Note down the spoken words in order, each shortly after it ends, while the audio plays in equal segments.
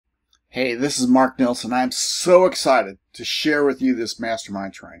Hey, this is Mark Nelson. I'm so excited to share with you this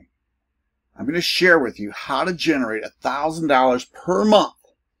mastermind training. I'm going to share with you how to generate $1,000 per month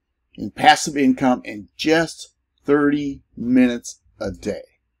in passive income in just 30 minutes a day.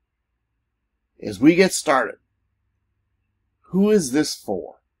 As we get started, who is this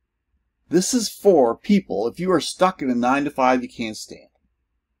for? This is for people if you are stuck in a 9-to-5 you can't stand.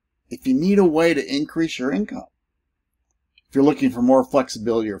 If you need a way to increase your income. If you're looking for more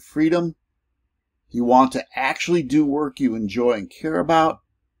flexibility or freedom, you want to actually do work you enjoy and care about,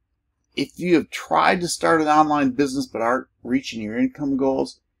 if you have tried to start an online business but aren't reaching your income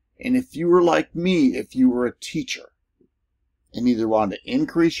goals, and if you were like me, if you were a teacher and either wanted to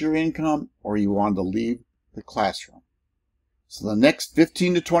increase your income or you wanted to leave the classroom. So the next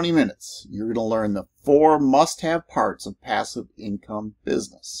 15 to 20 minutes, you're going to learn the 4 must-have parts of passive income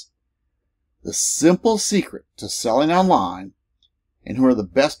business. The simple secret to selling online, and who are the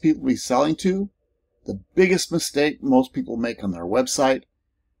best people to be selling to, the biggest mistake most people make on their website,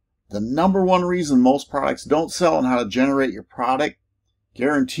 the #1 reason most products don't sell, and how to generate your product,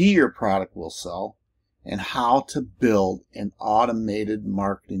 guarantee your product will sell, and how to build an automated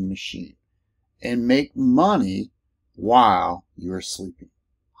marketing machine and make money while you're sleeping.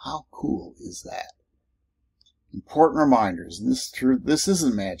 How cool is that? Important reminders, and this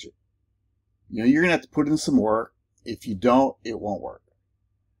isn't magic. You're going to have to put in some work. If you don't, it won't work.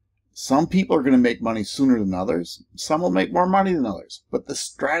 Some people are going to make money sooner than others. Some will make more money than others. But the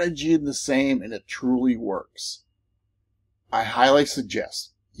strategy is the same, and it truly works. I highly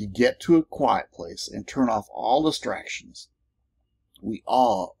suggest you get to a quiet place and turn off all distractions. We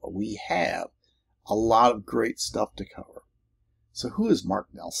have a lot of great stuff to cover. So who is Mark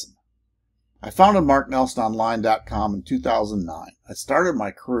Nelson? I founded MarkNelsonOnline.com in 2009. I started my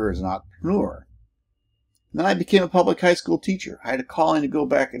career as an entrepreneur. Then I became a public high school teacher. I had a calling to go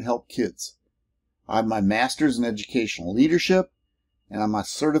back and help kids. I have my master's in educational leadership, and I'm a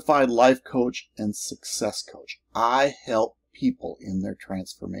certified life coach and success coach. I help people in their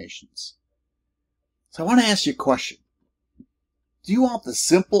transformations. So I want to ask you a question. Do you want the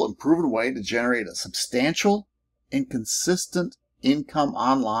simple and proven way to generate a substantial and consistent income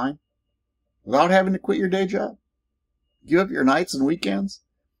online without having to quit your day job, give up your nights and weekends,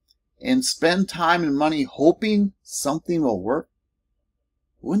 and spend time and money hoping something will work?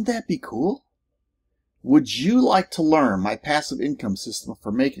 Wouldn't that be cool? Would you like to learn my passive income system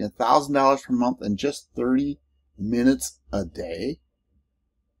for making $1,000 per month in just 30 minutes a day?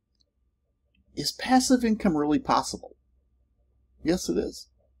 Is passive income really possible? Yes, it is.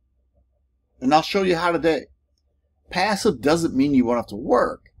 And I'll show you how today. Passive doesn't mean you won't have to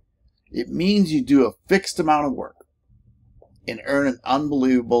work. It means you do a fixed amount of work and earn an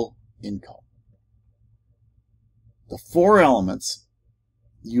unbelievable income. The 4 elements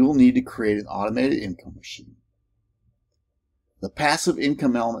you'll need to create an automated income machine. The passive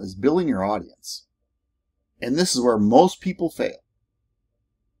income element is building your audience. And this is where most people fail.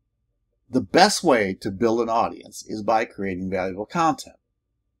 The best way to build an audience is by creating valuable content.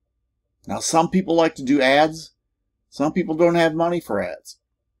 Now, some people like to do ads. Some people don't have money for ads.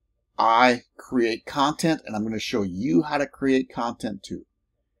 I create content, and I'm going to show you how to create content too.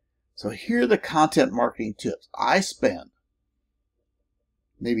 So here are the content marketing tips. I spend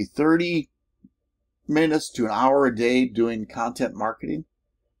maybe 30 minutes to an hour a day doing content marketing,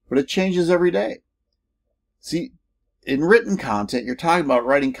 but it changes every day. See, in written content, you're talking about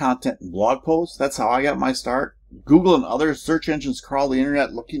writing content in blog posts. That's how I got my start. Google and other search engines crawl the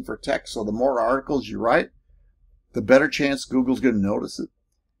internet looking for text, so the more articles you write, the better chance Google's going to notice it.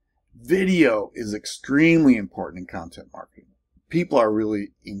 Video is extremely important in content marketing. People are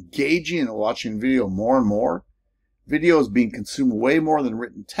really engaging and watching video more and more. Video is being consumed way more than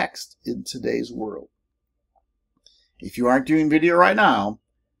written text in today's world. If you aren't doing video right now,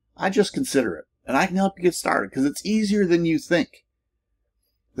 I just consider it. And I can help you get started because it's easier than you think.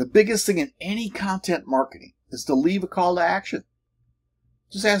 The biggest thing in any content marketing is to leave a call to action.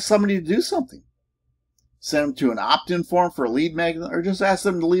 Just ask somebody to do something. Send them to an opt-in form for a lead magnet, or just ask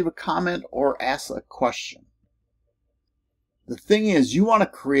them to leave a comment or ask a question. The thing is, you want to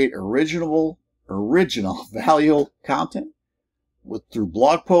create original, valuable content through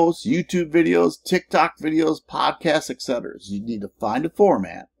blog posts, YouTube videos, TikTok videos, podcasts, etc. You need to find a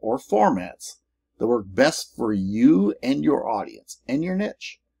format or formats that work best for you and your audience and your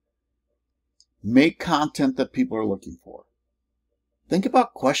niche. Make content that people are looking for. Think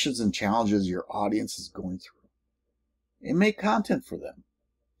about questions and challenges your audience is going through and make content for them.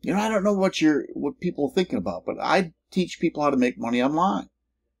 I don't know what people are thinking about, but I teach people how to make money online.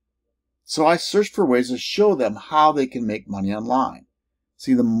 So I search for ways to show them how they can make money online.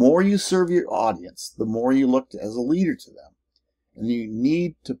 See, the more you serve your audience, the more you look as a leader to them. And you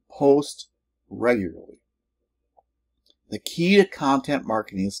need to post regularly. The key to content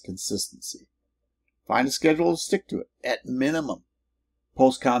marketing is consistency. Find a schedule to stick to it. At minimum,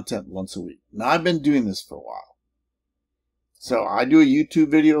 post content once a week. Now, I've been doing this for a while. So I do a YouTube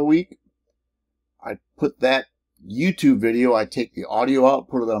video a week. I put that YouTube video, I take the audio out,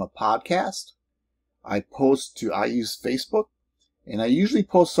 put it on a podcast. I use Facebook, and I usually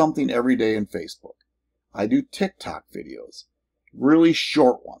post something every day in Facebook. I do TikTok videos, really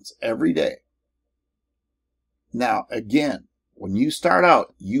short ones, every day. Now, again, when you start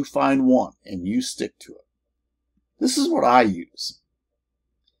out, you find one and you stick to it. This is what I use.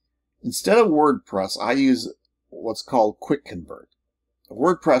 Instead of WordPress, I use what's called Quick Convert.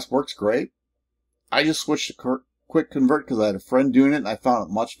 WordPress works great. I just switched to Quick Convert because I had a friend doing it and I found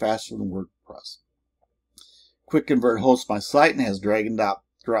it much faster than WordPress. Quick Convert hosts my site and has drag and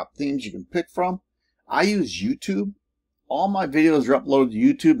drop themes you can pick from. I use YouTube. All my videos are uploaded to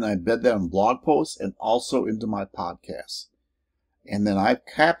YouTube and I embed them in blog posts and also into my podcasts. And then I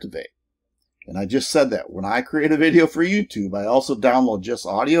Captivate. And I just said that when I create a video for YouTube, I also download just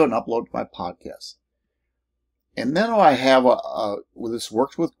audio and upload to my podcast. And then I have this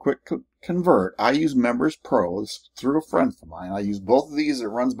works with Quick Convert. I use Members Pro through a friend of mine. I use both of these. It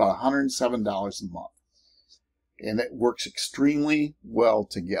runs about $107 a month. And it works extremely well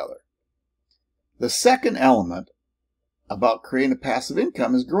together. The second element about creating a passive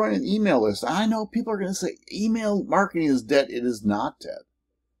income is growing an email list. I know people are going to say email marketing is dead. It is not dead.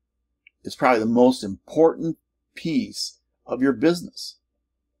 It's probably the most important piece of your business.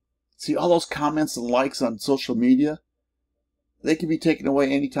 See, all those comments and likes on social media, they can be taken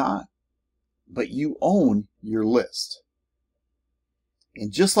away anytime. But you own your list.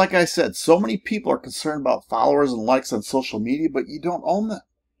 And just like I said, so many people are concerned about followers and likes on social media, but you don't own them.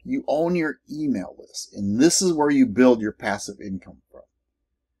 You own your email list. And this is where you build your passive income from.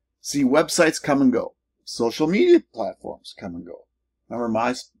 See, websites come and go. Social media platforms come and go.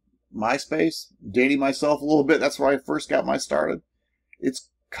 Remember MySpace? Dating myself a little bit. That's where I first got my started. It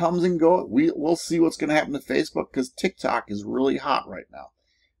comes and goes. We'll see what's going to happen to Facebook because TikTok is really hot right now.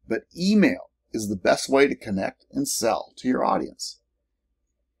 But email is the best way to connect and sell to your audience.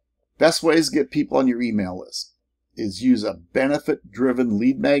 Best ways to get people on your email list is use a benefit-driven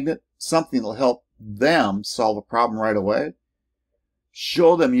lead magnet, something that will help them solve a problem right away.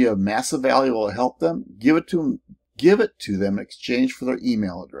 Show them you have massive value that will help them. Give it to them in exchange for their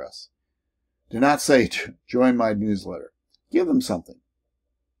email address. Do not say, join my newsletter. Give them something.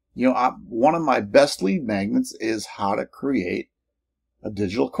 You know, one of my best lead magnets is how to create a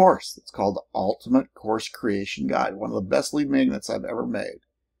digital course. It's called the Ultimate Course Creation Guide. One of the best lead magnets I've ever made.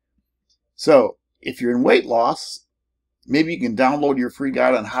 So, if you're in weight loss, maybe you can download your free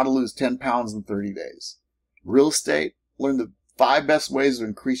guide on how to lose 10 pounds in 30 days. Real estate, learn the 5 best ways to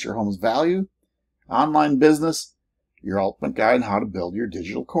increase your home's value. Online business, your ultimate guide on how to build your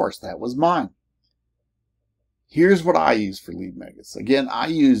digital course. That was mine. Here's what I use for lead magnets. Again,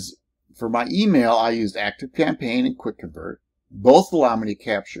 for my email, I used ActiveCampaign and Quick Convert. Both allow me to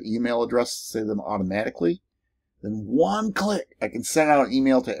capture email addresses, save them automatically. Then one click, I can send out an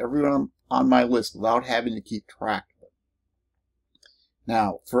email to everyone on my list without having to keep track of it.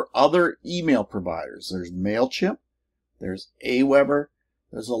 Now, for other email providers, there's MailChimp, there's Aweber,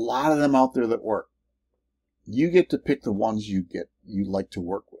 there's a lot of them out there that work. You get to pick the ones you like to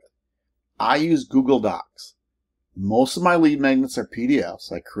work with. I use Google Docs. Most of my lead magnets are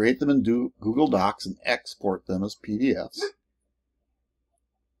PDFs. I create them in Google Docs and export them as PDFs.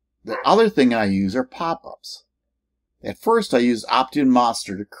 The other thing I use are pop-ups. At first, I used Opt-in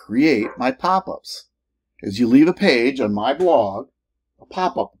Monster to create my pop-ups. As you leave a page on my blog, a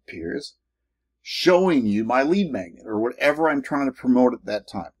pop-up appears showing you my lead magnet or whatever I'm trying to promote at that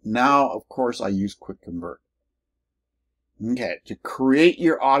time. Now, of course, I use Quick Convert. Okay, to create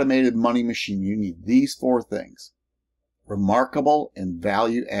your automated money machine, you need these 4 things. Remarkable and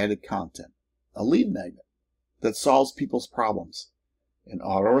value-added content. A lead magnet that solves people's problems. An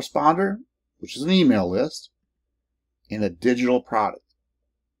autoresponder, which is an email list. And a digital product.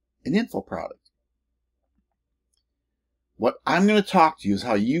 An info product. What I'm going to talk to you is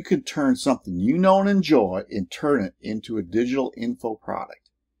how you can turn something you know and enjoy and turn it into a digital info product.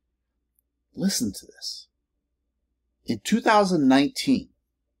 Listen to this. In 2019,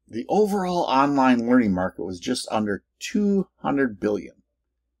 the overall online learning market was just under $200 billion.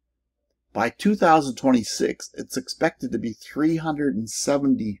 By 2026, it's expected to be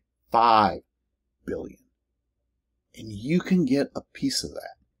 $375 billion. And you can get a piece of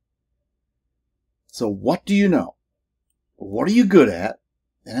that. So what do you know? What are you good at?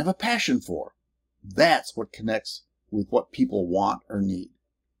 and have a passion for. That's what connects with what people want or need.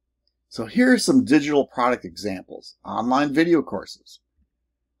 So here are some digital product examples. Online video courses,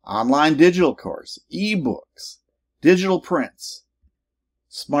 online digital course, ebooks, digital prints,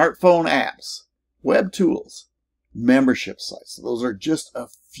 smartphone apps, web tools, membership sites. Those are just a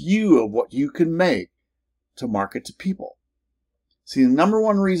few of what you can make to market to people. See, the number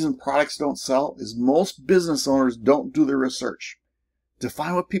one reason products don't sell is most business owners don't do their research to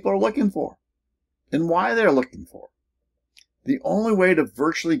find what people are looking for and why they're looking for. The only way to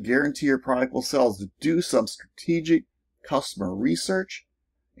virtually guarantee your product will sell is to do some strategic customer research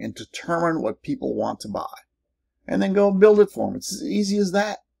and determine what people want to buy, and then go build it for them. It's as easy as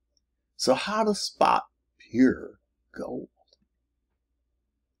that. So how to spot pure gold?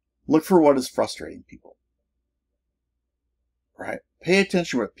 Look for what is frustrating people. Right? Pay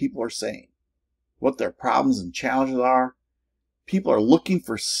attention to what people are saying, what their problems and challenges are. People are looking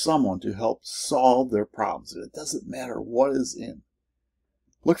for someone to help solve their problems, and it doesn't matter what is in.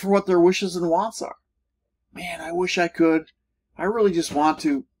 Look for what their wishes and wants are. Man, I wish I could. I really just want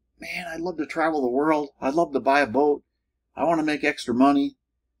to. Man, I'd love to travel the world. I'd love to buy a boat. I want to make extra money.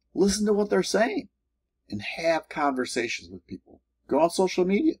 Listen to what they're saying and have conversations with people. Go on social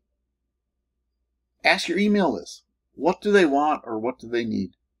media. Ask your email list. What do they want or what do they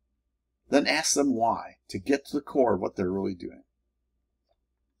need? Then ask them why to get to the core of what they're really doing.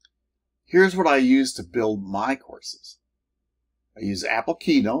 Here's what I use to build my courses. I use Apple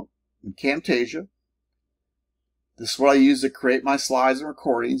Keynote and Camtasia. This is what I use to create my slides and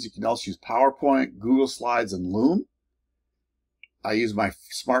recordings. You can also use PowerPoint, Google Slides, and Loom. I use my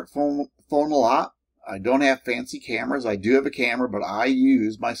smartphone a lot. I don't have fancy cameras. I do have a camera, but I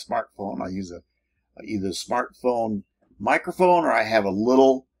use my smartphone. I use either a smartphone microphone or I have a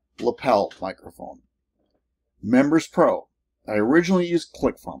little lapel microphone. Members Pro. I originally used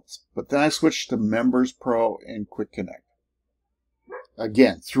ClickFunnels, but then I switched to Members Pro and Quick Connect.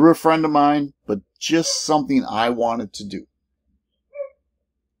 Again, through a friend of mine, but just something I wanted to do.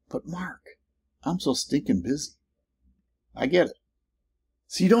 But Mark, I'm so stinking busy. I get it.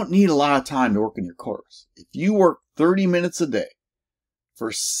 So you don't need a lot of time to work on your course. If you work 30 minutes a day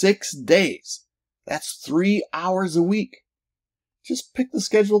for 6 days, that's 3 hours a week. Just pick the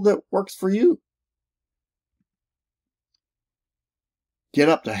schedule that works for you. Get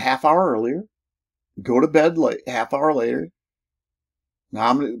up to half hour earlier. Go to bed half hour later. Now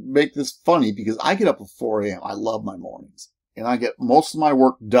I'm going to make this funny because I get up at 4 a.m. I love my mornings. And I get most of my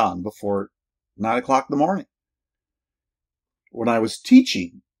work done before 9 o'clock in the morning. When I was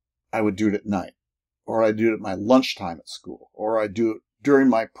teaching, I would do it at night. Or I'd do it at my lunchtime at school. Or I'd do it during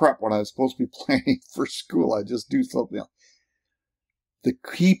my prep when I was supposed to be planning for school. I'd just do something else. The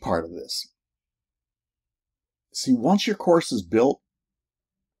key part of this. See, once your course is built,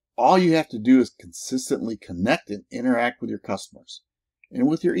 all you have to do is consistently connect and interact with your customers and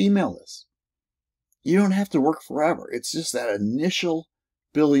with your email list. You don't have to work forever. It's just that initial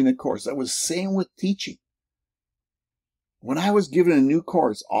building a course. That was same with teaching. When I was given a new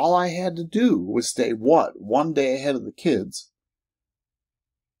course, all I had to do was stay one day ahead of the kids.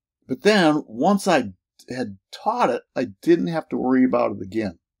 But then once I had taught it, I didn't have to worry about it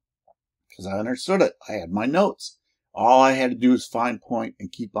again because I understood it. I had my notes. All I had to do was find point and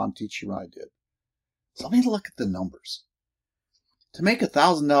keep on teaching what I did. So let me look at the numbers. To make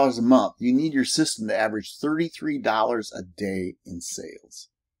 $1,000 a month, you need your system to average $33 a day in sales.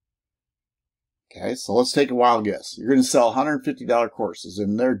 Okay, so let's take a wild guess. You're going to sell $150 courses,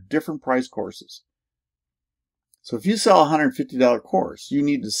 and they're different price courses. So if you sell a $150 course, you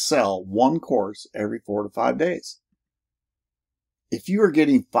need to sell one course every 4 to 5 days. If you are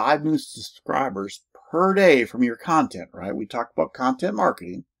getting 5 new subscribers per day from your content, right? We talked about content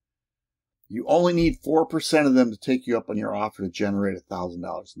marketing. You only need 4% of them to take you up on your offer to generate $1,000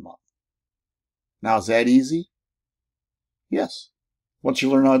 a month. Now, is that easy? Yes. Once you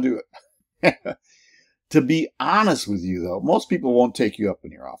learn how to do it. To be honest with you, though, most people won't take you up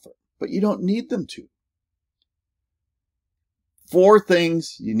on your offer, but you don't need them to. 4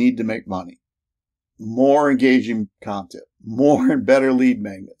 things you need to make money. More engaging content, more and better lead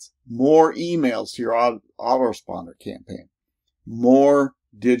magnets, more emails to your autoresponder campaign, more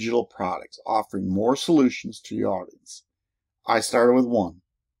digital products, offering more solutions to your audience. I started with 1.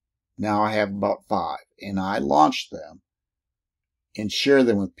 Now I have about 5, and I launched them and share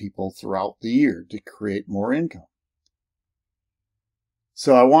them with people throughout the year to create more income.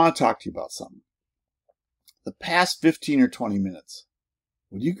 So I want to talk to you about something. The past 15 or 20 minutes,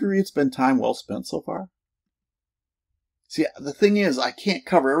 would you agree it's been time well spent so far? See, the thing is, I can't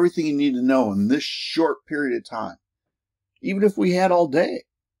cover everything you need to know in this short period of time, even if we had all day.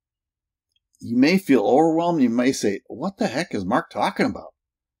 You may feel overwhelmed. You may say, what the heck is Mark talking about?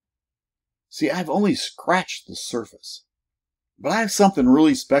 See, I've only scratched the surface, but I have something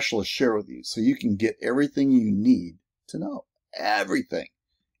really special to share with you so you can get everything you need to know. Everything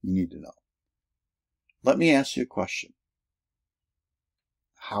you need to know. Let me ask you a question.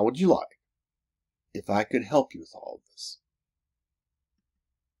 How would you like if I could help you with all of this?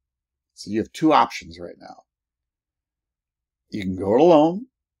 So you have two options right now. You can go it alone,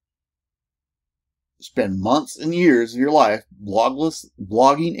 spend months and years of your life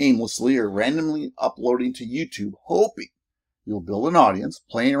blogging aimlessly or randomly uploading to YouTube, hoping you'll build an audience,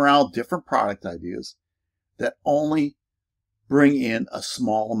 playing around with different product ideas that only bring in a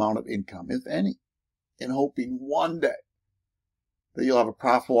small amount of income, if any, and hoping one day that you'll have a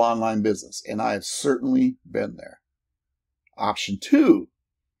profitable online business. And I have certainly been there. Option two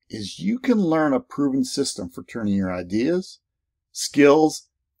is you can learn a proven system for turning your ideas, skills,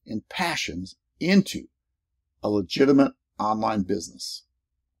 and passions into a legitimate online business.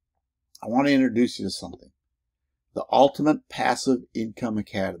 I want to introduce you to something. The Ultimate Passive Income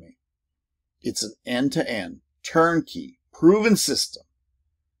Academy. It's an end-to-end, turnkey, proven system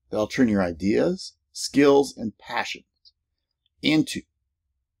that'll turn your ideas, skills, and passions into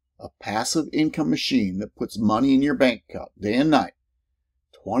a passive income machine that puts money in your bank account day and night,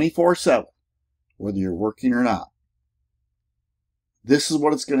 24/7, whether you're working or not. This is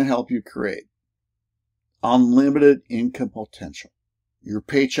what it's going to help you create. Unlimited income potential. Your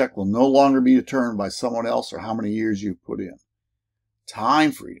paycheck will no longer be determined by someone else or how many years you've put in.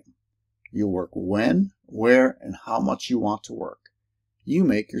 Time freedom. You'll work when, where, and how much you want to work. You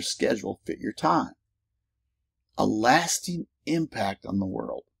make your schedule fit your time. A lasting impact on the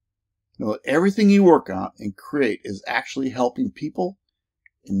world. Know that everything you work on and create is actually helping people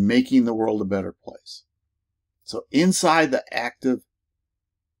and making the world a better place. So inside the Active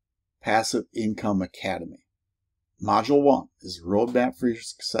Passive Income Academy, Module 1 is Roadmap for Your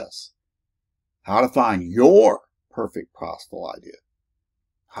Success. How to find your perfect profitable idea.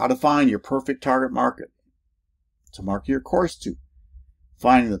 How to find your perfect target market to market your course to.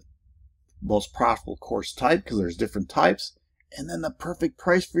 Finding the most profitable course type, because there's different types, and then the perfect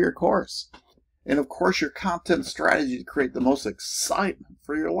price for your course. And of course, your content strategy to create the most excitement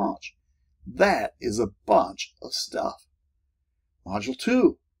for your launch. That is a bunch of stuff. Module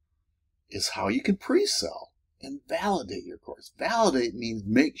 2 is how you can pre-sell and validate your course. Validate means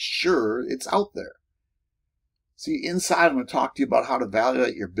make sure it's out there. See, inside I'm going to talk to you about how to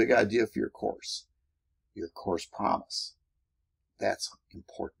validate your big idea for your course promise. That's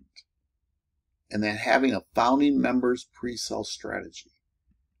important. And then having a founding members pre-sale strategy.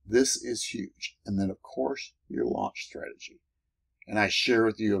 This is huge. And then, of course, your launch strategy. And I share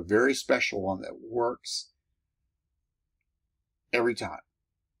with you a very special one that works every time.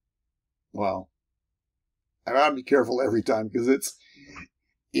 Well, I gotta be careful every time, because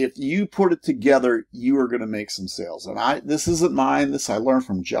if you put it together, you are going to make some sales. And this isn't mine. This I learned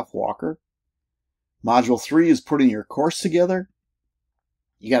from Jeff Walker. Module 3 is putting your course together.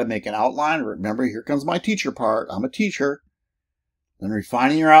 You got to make an outline. Remember, here comes my teacher part. I'm a teacher. Then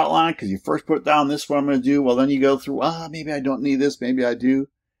refining your outline, because you first put down this is what I'm going to do. Well, then you go through, maybe I don't need this. Maybe I do.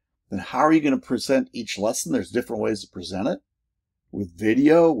 Then how are you going to present each lesson? There's different ways to present it. With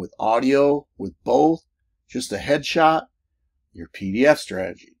video, with audio, with both. Just a headshot. Your PDF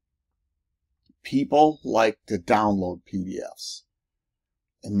strategy. People like to download PDFs.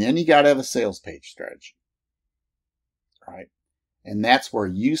 And then you got to have a sales page strategy. Right? And that's where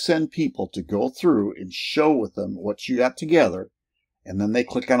you send people to go through and show with them what you got together, and then they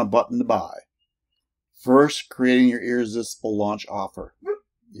click on a button to buy. First, creating your irresistible launch offer.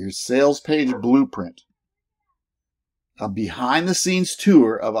 Your sales page blueprint. A behind-the-scenes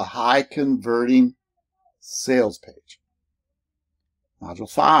tour of a high-converting sales page. Module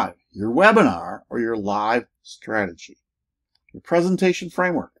 5, your webinar or your live strategy. Your presentation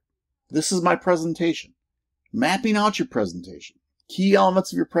framework. This is my presentation. Mapping out your presentation. Key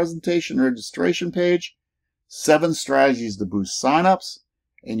elements of your presentation registration page, 7 strategies to boost signups,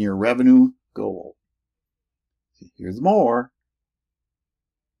 and your revenue goal. Here's more.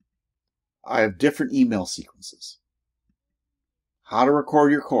 I have different email sequences. How to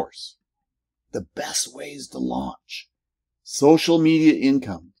record your course. The best ways to launch. Social media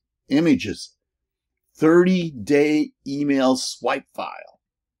income. Images. 30-day email swipe file.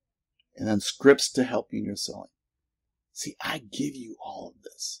 And then scripts to help you in your selling. See, I give you all of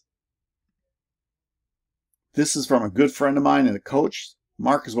this. This is from a good friend of mine and a coach.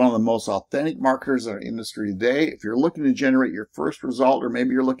 Mark is one of the most authentic marketers in our industry today. If you're looking to generate your first result, or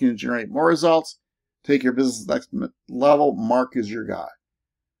maybe you're looking to generate more results, take your business to the next level, Mark is your guy.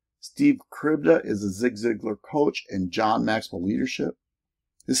 Steve Kribda is a Zig Ziglar coach and John Maxwell leadership.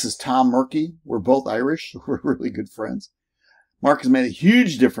 This is Tom Murky. We're both Irish, so we're really good friends. Mark has made a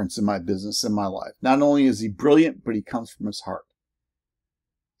huge difference in my business and my life. Not only is he brilliant, but he comes from his heart.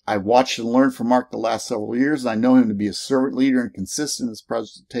 I've watched and learned from Mark the last several years, and I know him to be a servant leader and consistent in his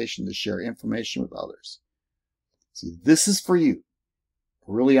presentation to share information with others. See, this is for you.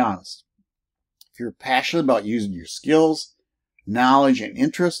 Really honest. If you're passionate about using your skills, knowledge, and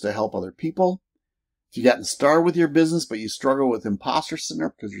interests to help other people, if you've gotten started with your business but you struggle with imposter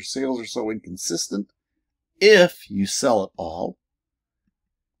syndrome because your sales are so inconsistent, if you sell it all,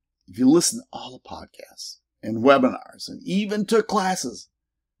 if you listen to all the podcasts and webinars and even took classes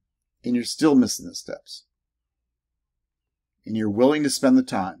and you're still missing the steps, and you're willing to spend the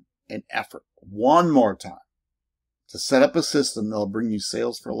time and effort one more time to set up a system that'll bring you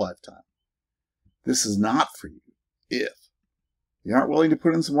sales for a lifetime, this is not for you. If you aren't willing to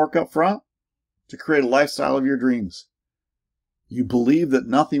put in some work up front to create a lifestyle of your dreams, you believe that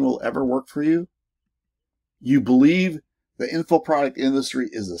nothing will ever work for you, you believe the info product industry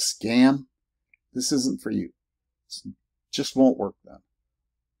is a scam, this isn't for you. It just won't work then.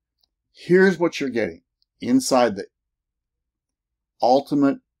 Here's what you're getting inside the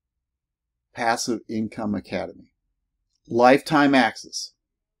Ultimate Passive Income Academy. Lifetime access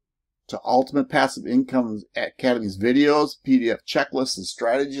to Ultimate Passive Income Academy's videos, PDF checklists, and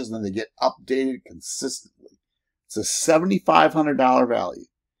strategies, and then they get updated consistently. It's a $7,500 value.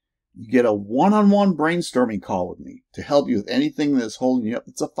 You get a one-on-one brainstorming call with me to help you with anything that's holding you up.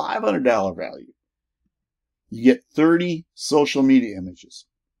 It's a $500 value. You get 30 social media images,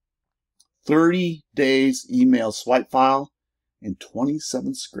 30 days email swipe file, and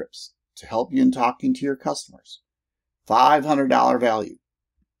 27 scripts to help you in talking to your customers. $500 value.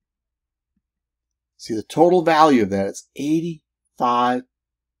 See, the total value of that is $8,500.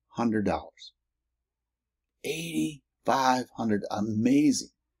 $8,500. Amazing.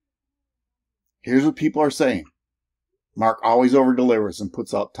 Here's what people are saying. Mark always over-delivers and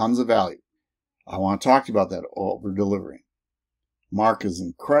puts out tons of value. I want to talk to you about that over-delivering. Mark is an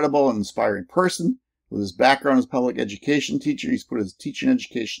incredible and inspiring person. With his background as a public education teacher, he's put his teaching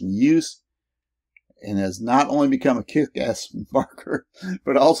education to use and has not only become a kick-ass marketer,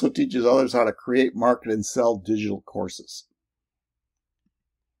 but also teaches others how to create, market, and sell digital courses.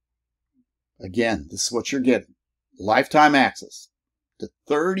 Again, this is what you're getting. Lifetime access to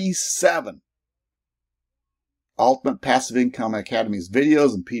 37 Ultimate Passive Income Academy's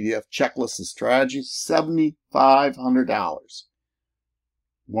videos and PDF checklists and strategies. $7,500.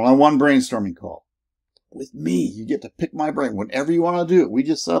 One-on-one brainstorming call. With me, you get to pick my brain whenever you want to do it. We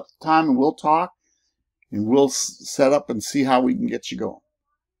just set up the time and we'll talk and we'll set up and see how we can get you going.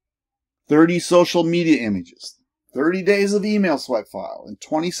 30 social media images, 30 days of email swipe file, and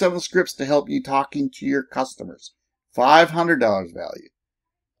 27 scripts to help you talking to your customers. $500 value.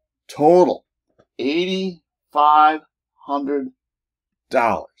 Total, $8,500.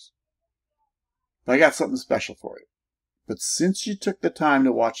 But I got something special for you. But since you took the time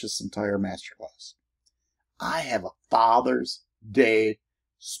to watch this entire masterclass, I have a Father's Day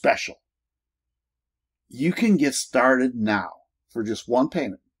special. You can get started now for just one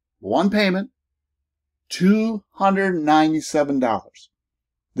payment. One payment, $297.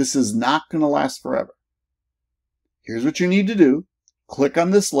 This is not going to last forever. Here's what you need to do. Click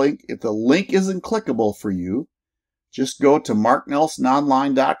on this link. If the link isn't clickable for you, just go to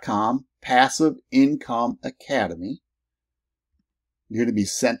marknelsononline.com, Passive Income Academy. You're going to be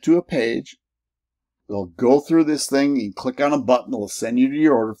sent to a page. They'll go through this thing. You click on a button. They'll send you to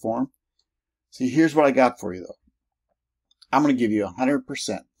your order form. See, here's what I got for you, though. I'm going to give you 100%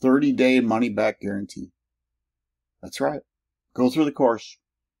 30-day money-back guarantee. That's right. Go through the course.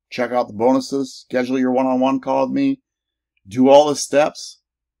 Check out the bonuses. Schedule your one-on-one call with me. Do all the steps.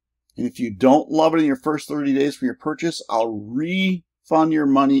 And if you don't love it in your first 30 days for your purchase, I'll refund your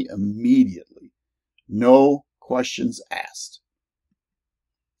money immediately. No questions asked.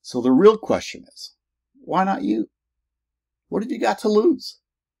 So the real question is, why not you? What have you got to lose?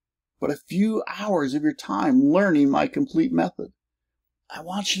 But a few hours of your time learning my complete method. I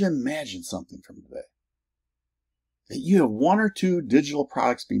want you to imagine something from today. That you have one or two digital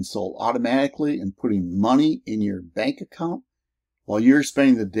products being sold automatically and putting money in your bank account while you're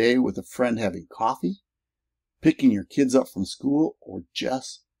spending the day with a friend having coffee, picking your kids up from school, or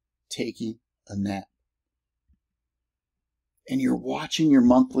just taking a nap. And you're watching your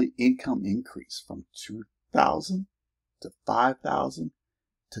monthly income increase from $2,000 to $5,000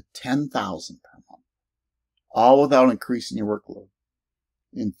 to $10,000 per month, all without increasing your workload.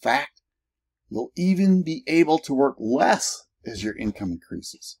 In fact, you'll even be able to work less as your income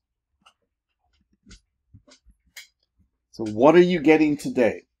increases. So what are you getting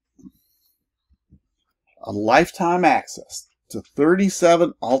today? A lifetime access to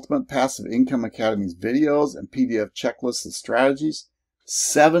 37 Ultimate Passive Income Academy's videos and PDF checklists and strategies,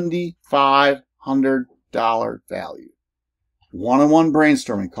 $7,500 value. One-on-one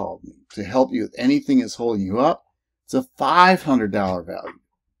brainstorming call with me to help you with anything that's holding you up. It's a $500 value.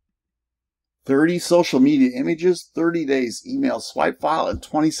 30 social media images, 30 days email swipe file, and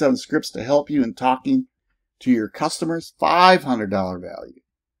 27 scripts to help you in talking to your customers, $500 value.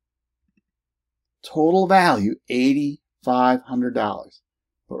 Total value, $8,500.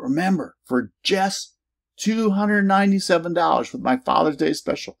 But remember, for just $297 with my Father's Day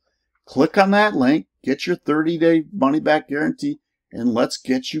special, click on that link, get your 30-day money-back guarantee, and let's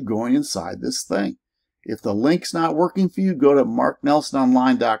get you going inside this thing. If the link's not working for you, go to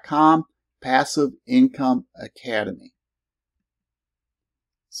marknelsononline.com, Passive Income Academy.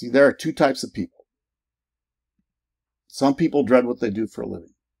 See, there are two types of people. Some people dread what they do for a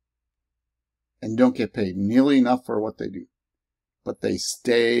living and don't get paid nearly enough for what they do, but they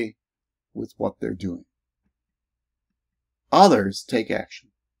stay with what they're doing. Others take action,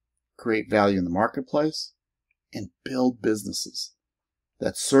 create value in the marketplace, and build businesses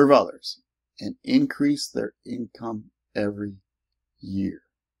that serve others and increase their income every year.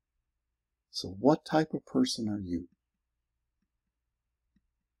 So what type of person are you?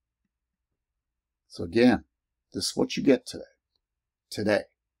 So again, this is what you get today. Today.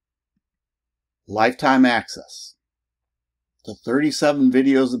 Lifetime access to 37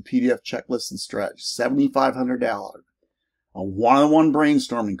 videos and PDF checklists and strategies, $7,500. A one-on-one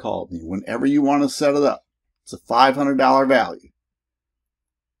brainstorming call with me whenever you want to set it up. It's a $500 value.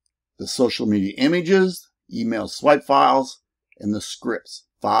 The social media images, email swipe files, and the scripts,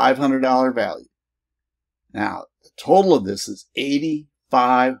 $500 value. Now, the total of this is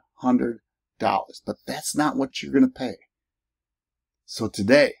 $8,500, but that's not what you're going to pay. So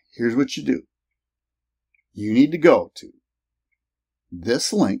today, here's what you do. You need to go to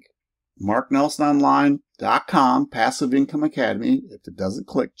this link, marknelsononline.com, Passive Income Academy. If it doesn't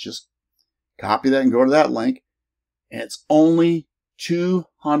click, just copy that and go to that link. And it's only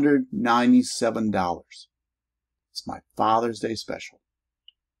 $297. It's my Father's Day special.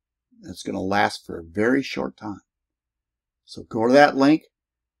 It's going to last for a very short time. So go to that link.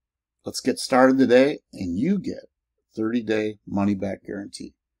 Let's get started today, and you get 30-day money-back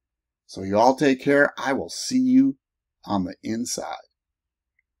guarantee. So you all take care. I will see you on the inside.